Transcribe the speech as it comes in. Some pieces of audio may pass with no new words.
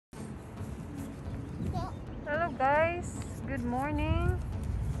guys, good morning.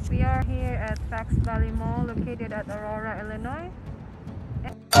 We are here at Fox Valley Mall located at Aurora, Illinois.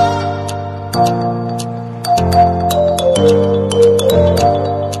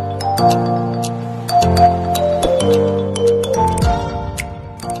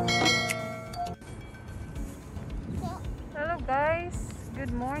 Hello guys,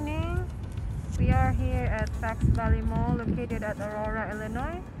 good morning. We are here at Fox Valley Mall located at Aurora,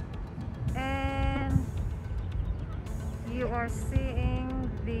 Illinois. And you are seeing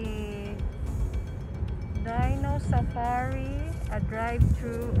the Dino Safari, a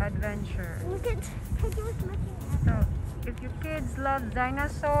drive-through adventure. Look at Peggy was looking at. So, if your kids love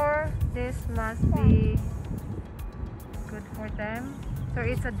dinosaur, this must be good for them. So,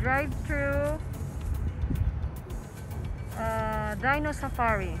 it's a drive-through Dino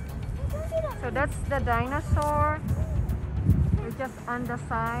Safari. So, that's the dinosaur. We're just on the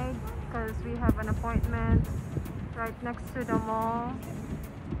side because we have an appointment right next to the mall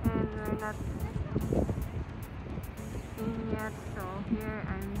and we're not in yet, so here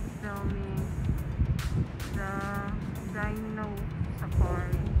I'm filming the Dino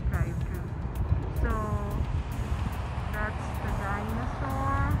Safari drive-thru. So that's the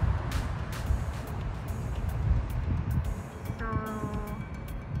dinosaur. So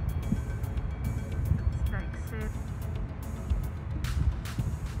that's the exit.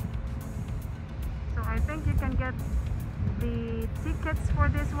 So I think you can get the tickets for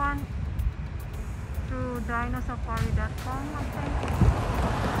this one through dinosafari.com, I think,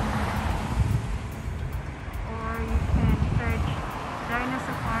 or you can search Dino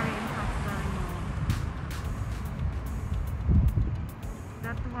Safari in Fox Valley Mall.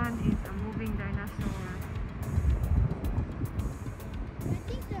 That one is a moving dinosaur. I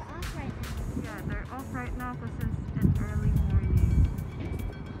think they're off right now. Yeah, they're off right now because it's an early morning.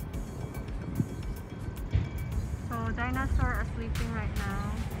 So dinosaurs are sleeping right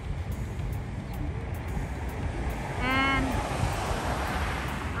now. And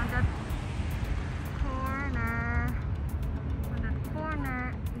on that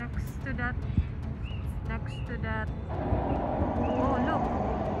corner next to that, oh look,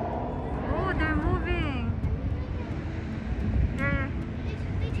 oh they're moving,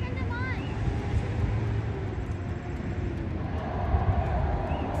 They turned them on.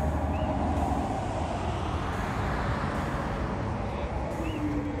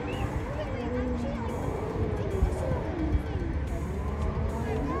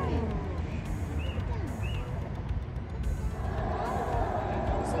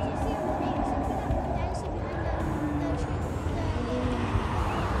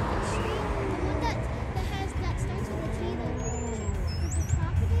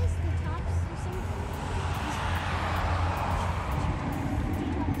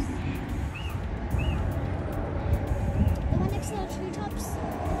 Treetops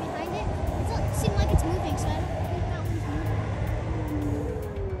behind it. It doesn't seem like it's moving, so I don't think that one's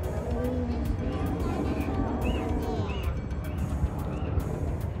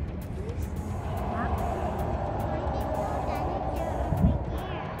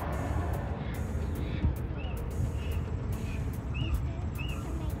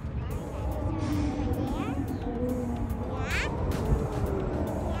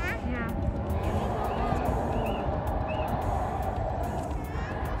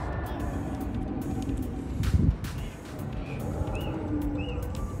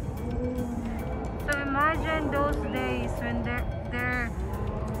imagine those days when they're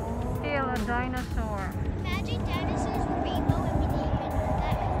still a dinosaur. Imagine dinosaurs were rainbow and we didn't even know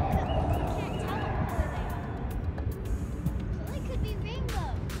that because we can't tell them whether they are. So they could be rainbow.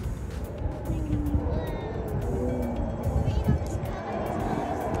 They could be blue. Green on this color, these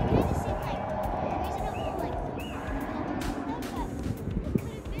colors. They kind of seem like reasonable, like but it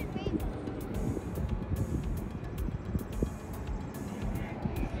could have been rainbow.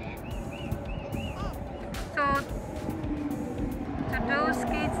 So to those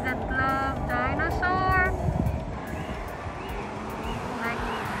kids that love dinosaur, like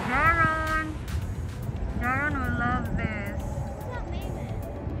Jaron will love this. It's not Maven.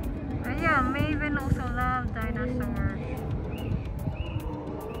 Yeah, Maven also loves dinosaurs.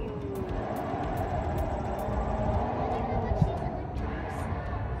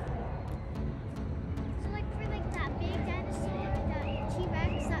 So like for like that big dinosaur, that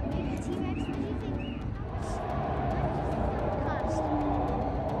T-Rex, that baby T-Rex, what do you think? How much does it cost?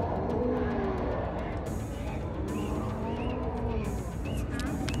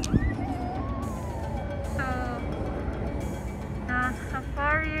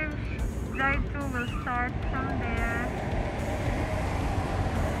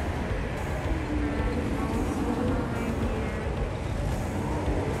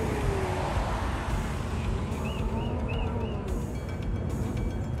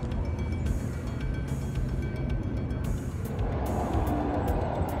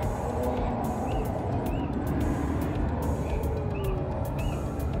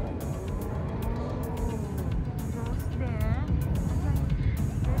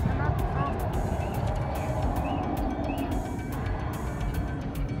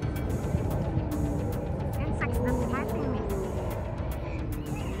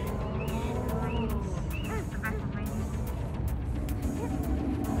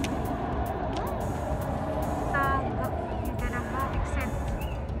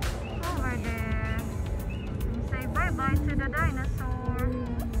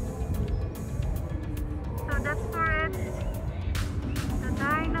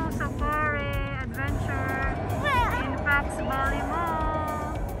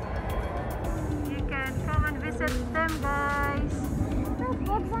 them, guys. No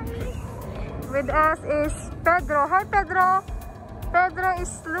bugs on these. With us is Pedro. Hi, Pedro. Pedro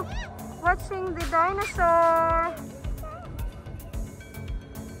is watching the dinosaur.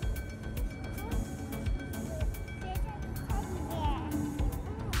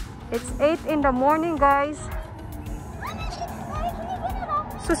 It's 8 in the morning, guys.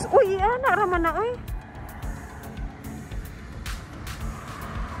 Sus, uy, ana raman na, uy.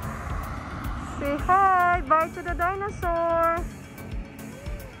 Say hi, bye to the dinosaur.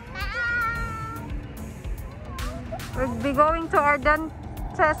 We'll be going to our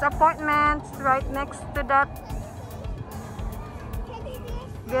dentist appointment right next to that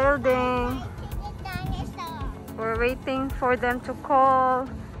building. We're waiting for them to call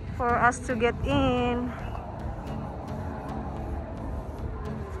for us to get in.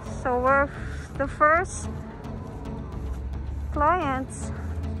 So we're the first clients.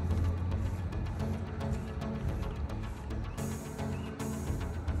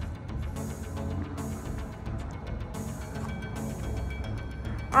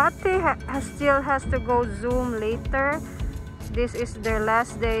 Ate still has to go Zoom later. This is their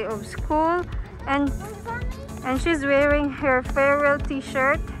last day of school, and she's wearing her farewell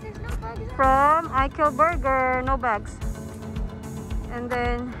t-shirt from Eichelberger, no bags. And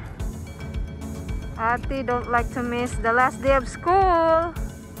then Ate don't like to miss the last day of school.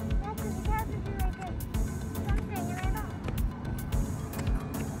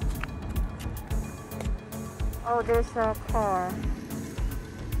 Oh, there's a car.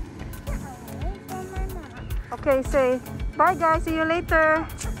 Okay, say bye guys, see you later.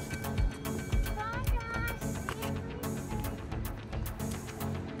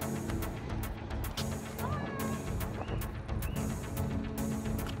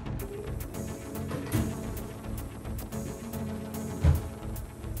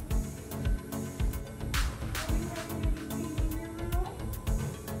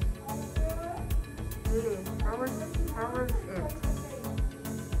 Really? How was it?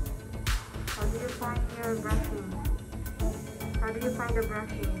 How do you find your brushing? How do you find the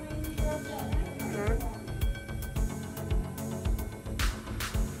brushing? Good?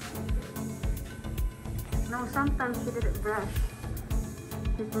 No, sometimes she didn't brush.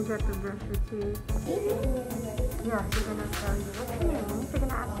 She forgot to brush her teeth. Yeah, she's gonna tell you what's your name. She's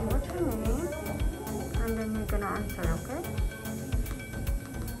gonna ask you what's your name. And then you're gonna answer, okay?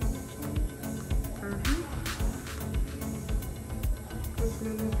 This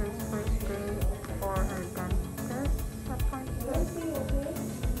lady has first day for her dentist appointment.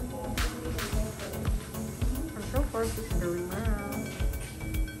 And so far she's